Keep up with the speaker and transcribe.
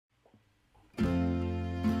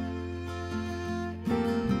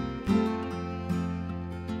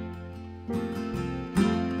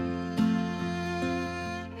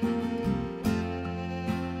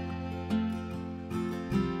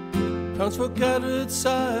once were gathered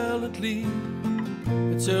silently.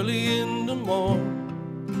 It's early in the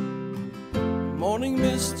morning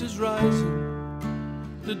mist is rising,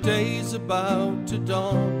 the day's about to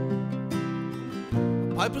dawn.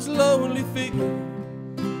 A piper's lonely figure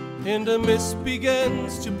in the mist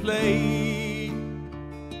begins to play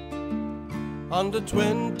on the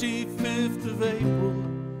 25th of April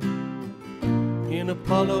in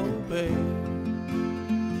Apollo Bay.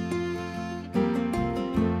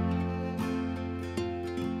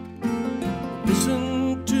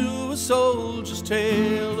 Listen to a soldier's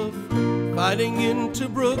tale of fighting in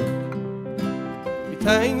Tobruk. We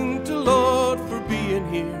thank the Lord for being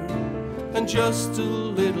here and just a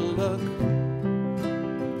little luck.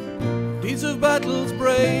 Deeds of battle's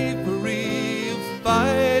bravery, of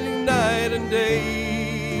fighting night and day.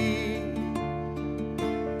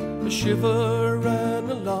 A shiver ran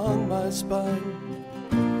along my spine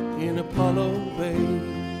in Apollo Bay.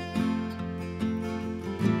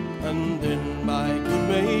 And then my good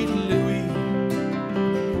mate Louey,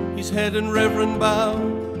 his head and reverend bow,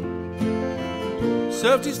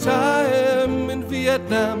 served his time in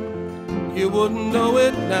Vietnam. You wouldn't know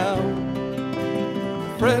it now.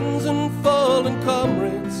 Friends and fallen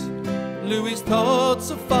comrades, Louey's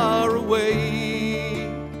thoughts are far away,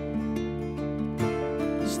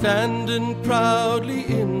 standing proudly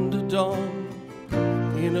in the dawn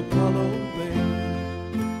in Apollo Bay.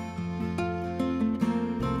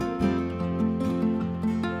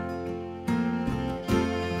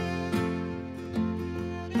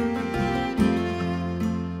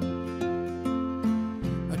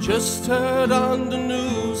 I just heard on the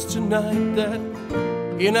news tonight that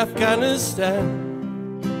in Afghanistan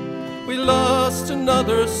we lost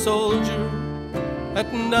another soldier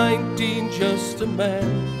at 19, just a man.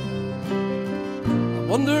 I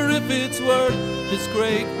wonder if it's worth this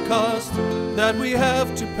great cost that we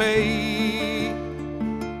have to pay.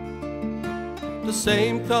 The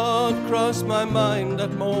same thought crossed my mind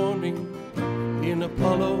that morning in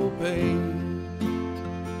Apollo Bay.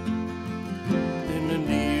 Then an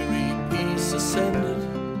eerie peace ascended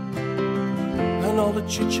and all the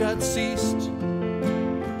chit-chat ceased.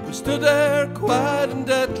 We stood there quiet and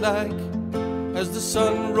dead-like as the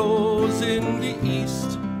sun rose in the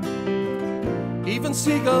east. Even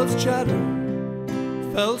seagulls' chatter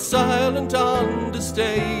fell silent on the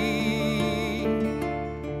stay,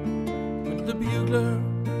 and the bugler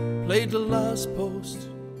played the last post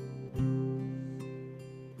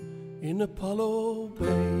in Apollo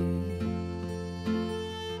Bay.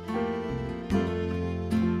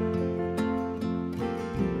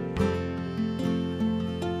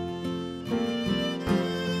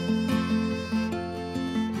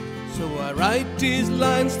 So I write these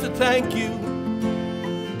lines to thank you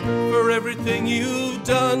for everything you've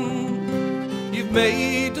done. You've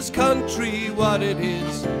made this country what it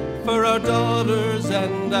is for our daughters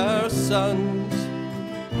and our sons.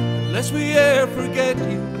 Unless we e'er forget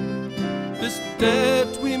you, this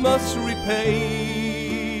debt we must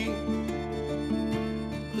repay.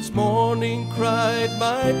 This morning cried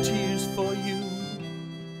my tears for you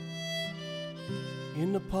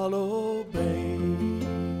in Apollo Bay.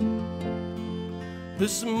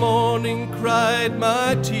 This morning cried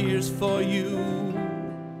my tears for you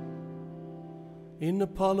in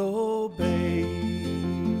Apollo Bay.